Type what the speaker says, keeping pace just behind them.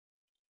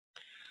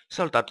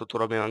Salutare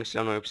tuturor, bine am găsit la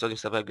un nou episod din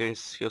Survival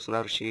Games. Eu sunt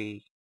Aru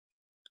și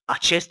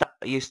acesta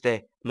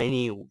este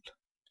meniul.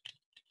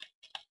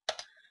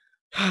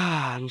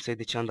 Nu știu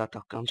de ce am dat,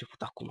 că am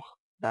început acum,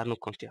 dar nu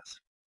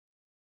contează.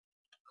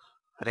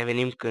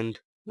 Revenim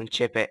când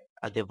începe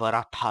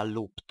adevărata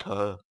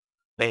luptă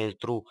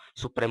pentru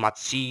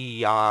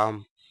supremația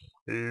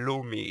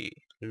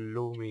lumii.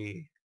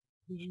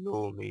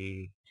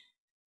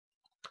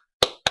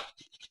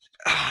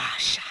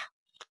 Așa.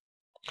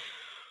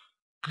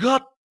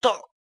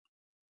 Gata!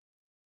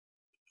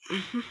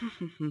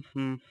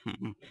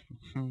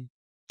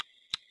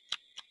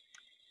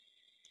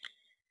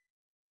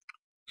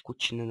 Cu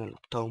cine ne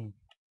luptăm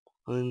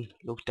în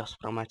lupta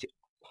supremației?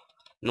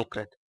 Nu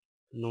cred.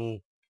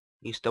 Nu.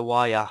 Este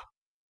oaia.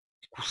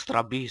 Cu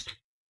strabism.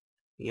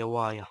 E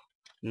oaia.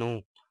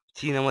 Nu.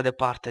 Ține-mă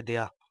departe de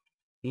ea.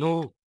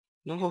 Nu.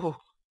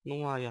 Nu.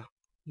 Nu oaia.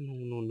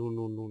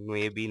 Nu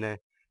e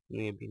bine.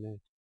 Nu e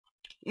bine.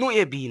 Nu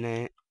e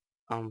bine.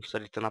 Am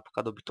sărit în apă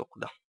ca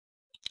dobitocul, da.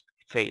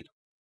 Fail.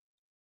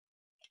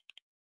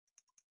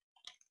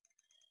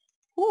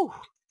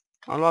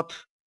 Am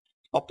luat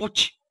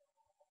papuci.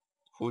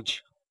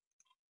 Fugi.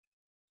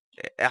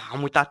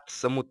 Am uitat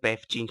să mut pe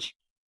F5.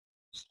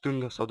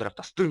 Stânga sau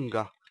dreapta?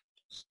 Stânga.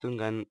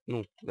 Stânga,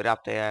 nu.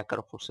 Dreapta e aia care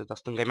o folosesc, dar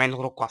stânga e mai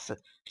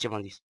norocoasă. Ce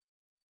v-am zis?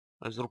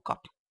 Îți rup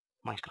cap.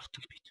 Minecraft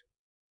tâmpit.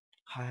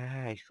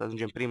 Hai, să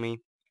ajungem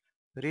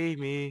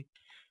primii.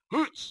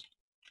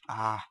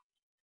 Ah.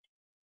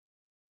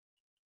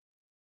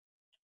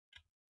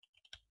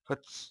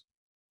 Hăț.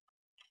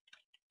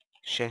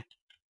 Ce?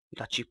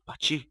 Daci,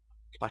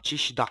 paci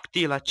și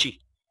dactilaci.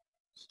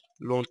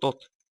 Luăm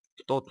tot.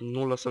 Tot,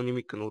 nu lăsăm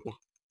nimic în urmă.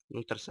 Nu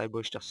trebuie să aibă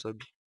ăștia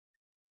săbi.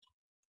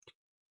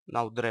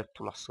 N-au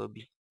dreptul la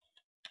săbi.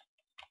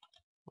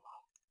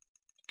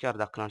 Chiar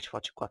dacă n-am ce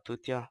face cu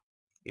atâtea,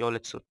 eu le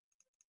țin.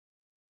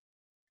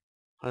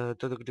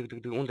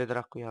 Unde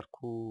dracu iar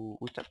cu...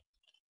 Uite.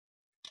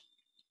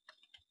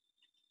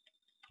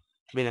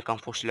 Bine că am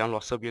fost și le-am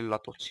luat săbile la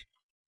toți.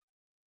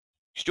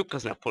 Știu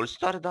că-s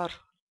nefolositoare,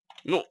 dar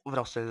nu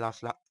vreau să le las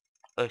la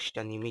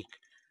ăștia nimic.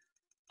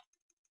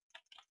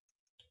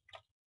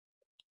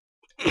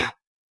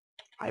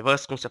 Ai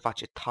văzut cum se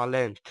face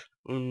talent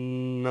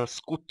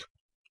născut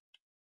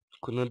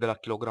cu N de la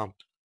kilogram.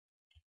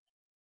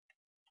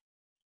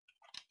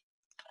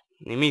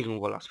 Nimic nu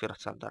vă las,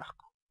 firați al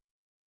dracu.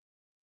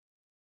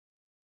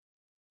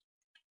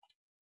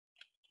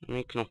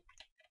 Nimic nu.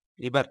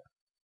 Liber.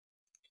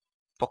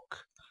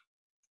 Poc.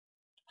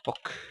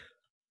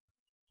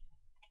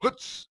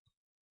 Hâț!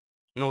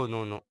 Nu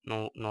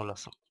o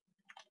lăsăm.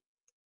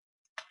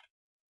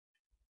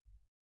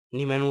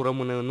 Nimeni nu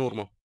rămâne în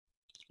urmă.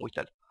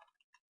 Uite-l.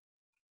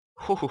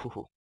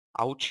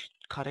 Auci,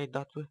 care ai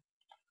dat, bă?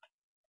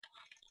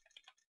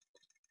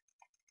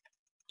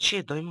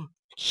 Ce dai, mă?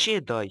 Ce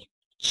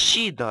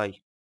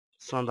dai?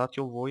 S-am dat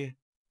eu voie?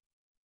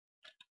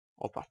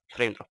 Opa,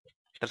 frame drop.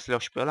 Trebuie să le iau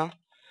și pe ăla.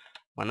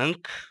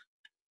 Mănânc.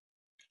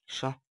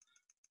 Așa.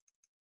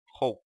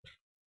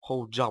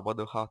 Ho, Jabba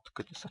de Hutt,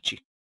 câte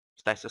saci.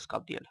 Stai să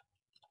scap de ele.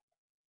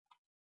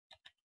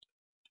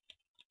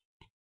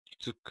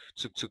 Țâc.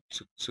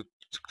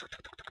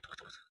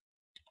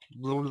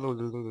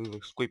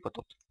 Scuipă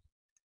tot.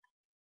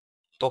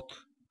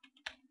 Tot.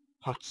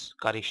 Haț,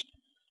 care ești?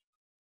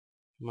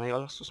 Mai e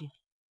ăla sus, mă?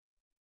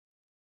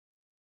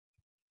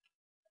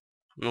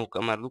 Nu,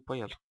 că merg după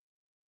el.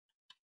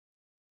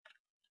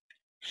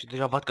 Și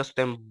deja văd că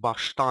suntem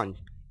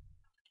baștani.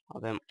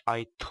 Avem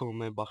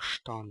iteme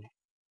baștane.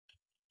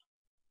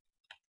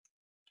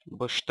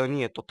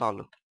 Băștănie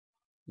totală.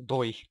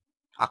 2.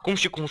 Acum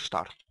și cum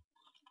star.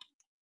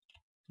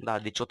 Da,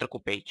 deci o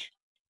trecut pe aici.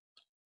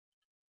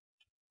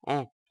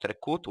 Oh,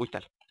 trecut?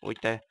 Uite-l.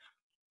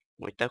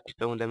 Uite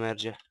pe unde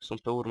merge.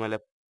 Sunt pe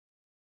urmele.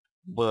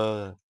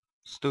 Bă,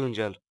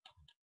 stângel.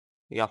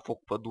 Ia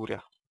foc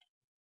pădurea.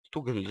 Tu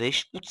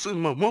gândești puțin,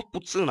 mă,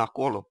 puțin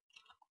acolo.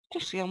 Cum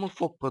să ia, mă,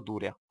 foc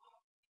pădurea?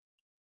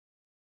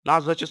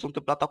 N-ați văzut ce s-a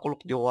întâmplat acolo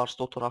de o ars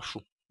tot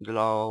orașul. De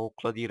la o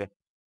clădire.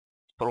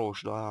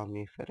 Proști,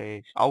 doamne,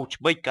 ferești. Auci,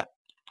 băi, că...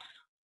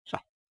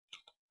 Așa.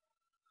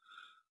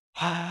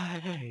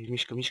 Hai,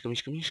 mișcă.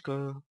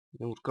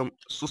 Ne urcăm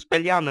sus pe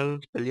liană,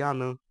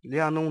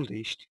 Liană, unde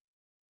ești?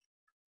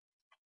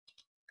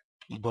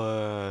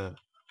 Bă...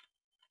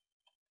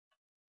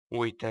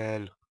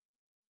 Uite-l.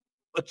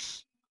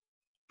 Îți.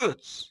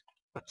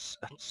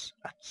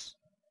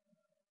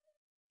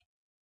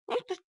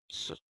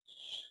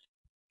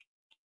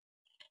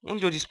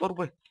 Unde o dispărut,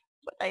 bă?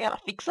 Bă, dar era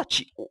fix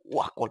aici.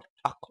 Acolo,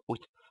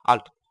 uite,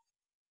 altul.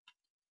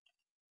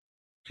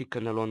 Fii că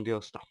ne luăm de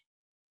ăsta.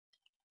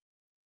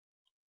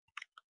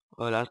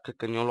 Ăla, cred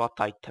că ne-au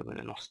luat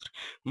itemele noastre.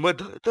 Bă,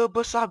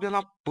 dă sabia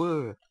la...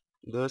 Bă,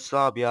 dă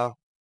sabia.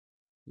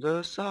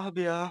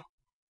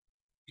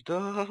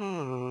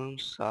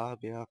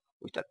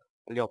 Uite,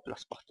 îl iau pe la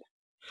spate.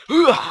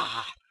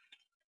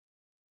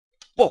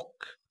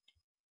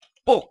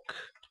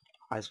 Poc.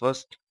 Ați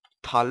văzut?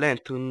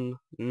 Talent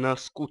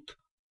născut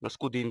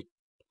din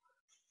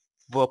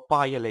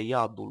văpaiele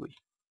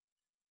iadului.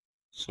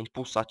 Sunt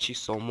pus aici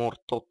să omor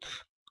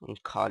tot în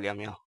calea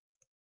mea.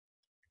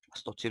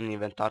 Asta o țin în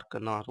inventar că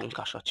n-arunc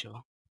așa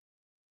ceva.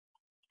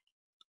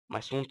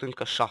 Mai sunt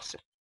încă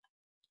 6.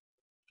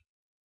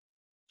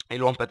 Îi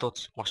luăm pe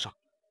toți, așa.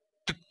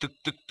 Tic,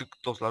 tic, tic, tic,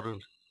 toți la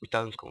rând. Uite,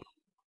 încă unul.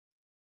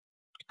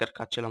 Cred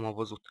că acela m-a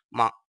văzut.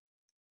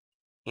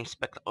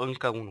 Inspecta,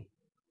 încă unul.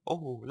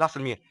 Oh,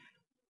 lasă-l mie.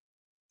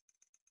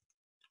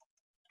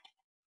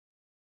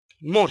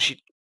 Mor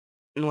și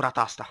nu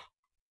rata asta.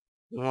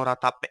 Nu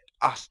rata pe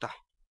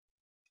asta.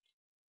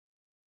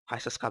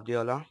 Hai să scap de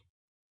ăla.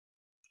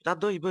 Da,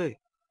 dă-i,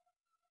 băi.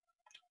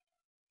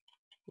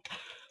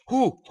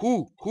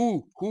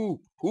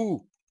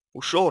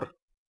 Ușor.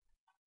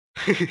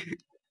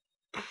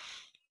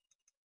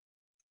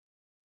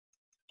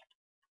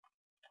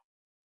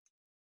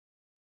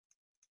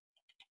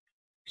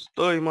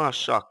 Stai mă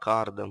așa, că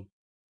ardem.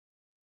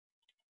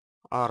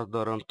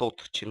 Ardără în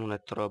tot ce nu ne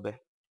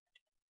trebuie.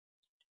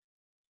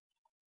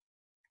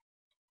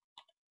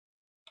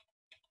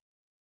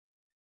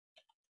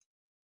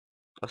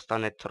 Ăsta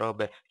ne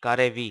trebuie.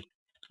 Care vii?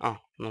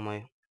 Nu mai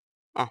e.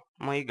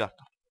 Mai e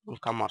gata.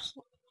 Încă am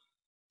ars-o.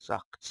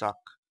 Zac,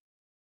 zac.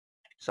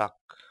 Zac.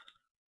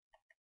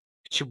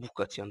 Ce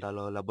bucăți i-am dat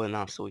la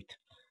bănan să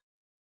uit.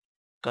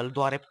 Că-l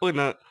doare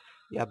până...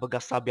 I-a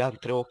băgat sabia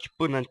între ochi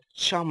până în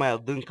cea mai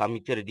adâncă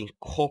amintire din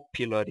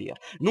copilăria.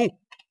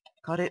 Nu!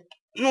 Care...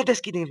 Nu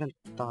deschide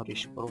inventarul,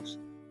 ești prost.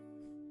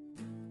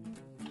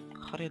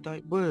 Care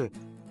dai? Bă!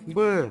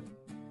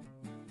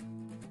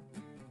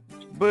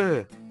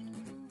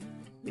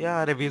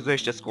 Ia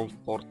revizuiește-ți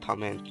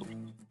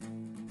comportamentul.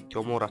 Te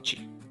omor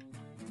aici.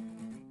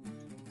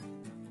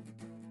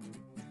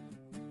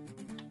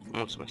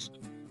 Mulțumesc.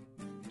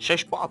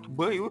 64,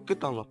 băi,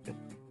 cât am luat pe?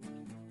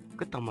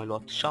 Cât am mai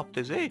luat?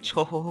 70?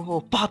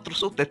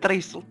 400,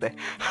 300.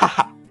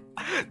 Haha,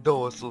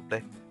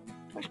 200.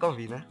 Îmi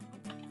convine.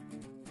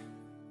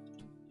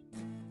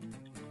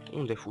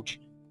 Unde fugi?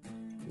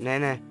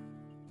 Nene.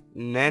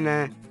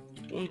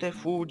 Unde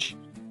fugi?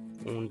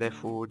 Unde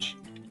fugi?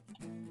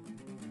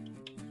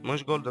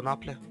 Mânci golden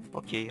apple?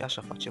 Ok,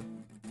 așa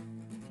facem.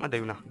 Mai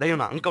dai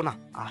una, încă una.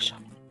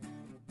 Așa.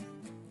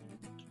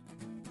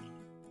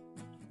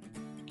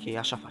 Ok,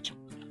 așa facem.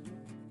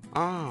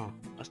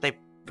 Asta e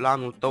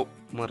planul tău,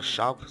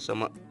 mărșav, să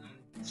mă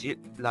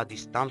ții la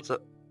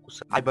distanță cu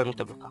să... Ai, bă, nu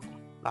te bloca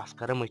acum. Las,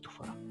 că rămâi tu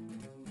fără.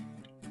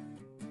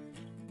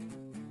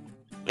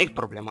 Nu-i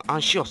problemă, am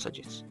și eu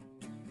săgeți.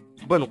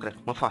 Bă, nu cred,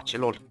 mă face,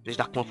 lol. Deci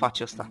dacă mă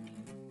face ăsta,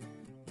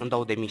 îmi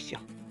dau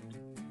demisia.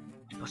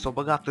 Bă, s-o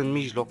băgat în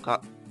mijloc ca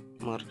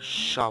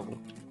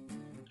mărșavul.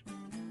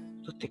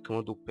 Du-te că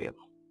mă duc pe el.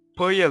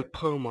 Pe el,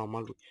 pe mama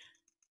lui.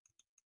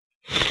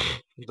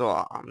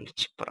 Doamne,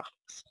 ce praf.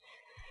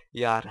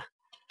 Iar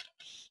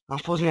am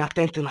fost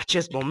neatent în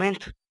acest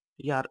moment.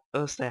 Iar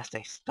asta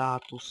e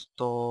status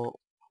to.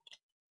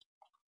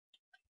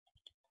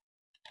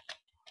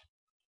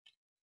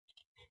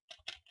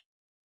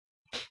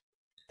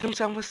 Trebuie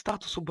să am văzut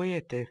statusul,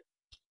 băiete.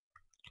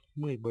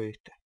 Măi,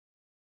 băiete.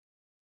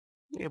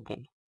 E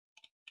bun.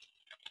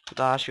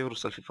 Da, aș fi vrut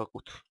să-l fi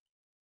făcut.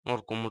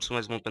 Oricum,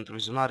 mulțumesc mult pentru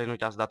vizionare. Nu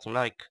uitați să dați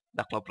un like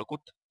dacă v-a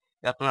plăcut.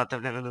 Iar până la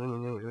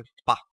pa!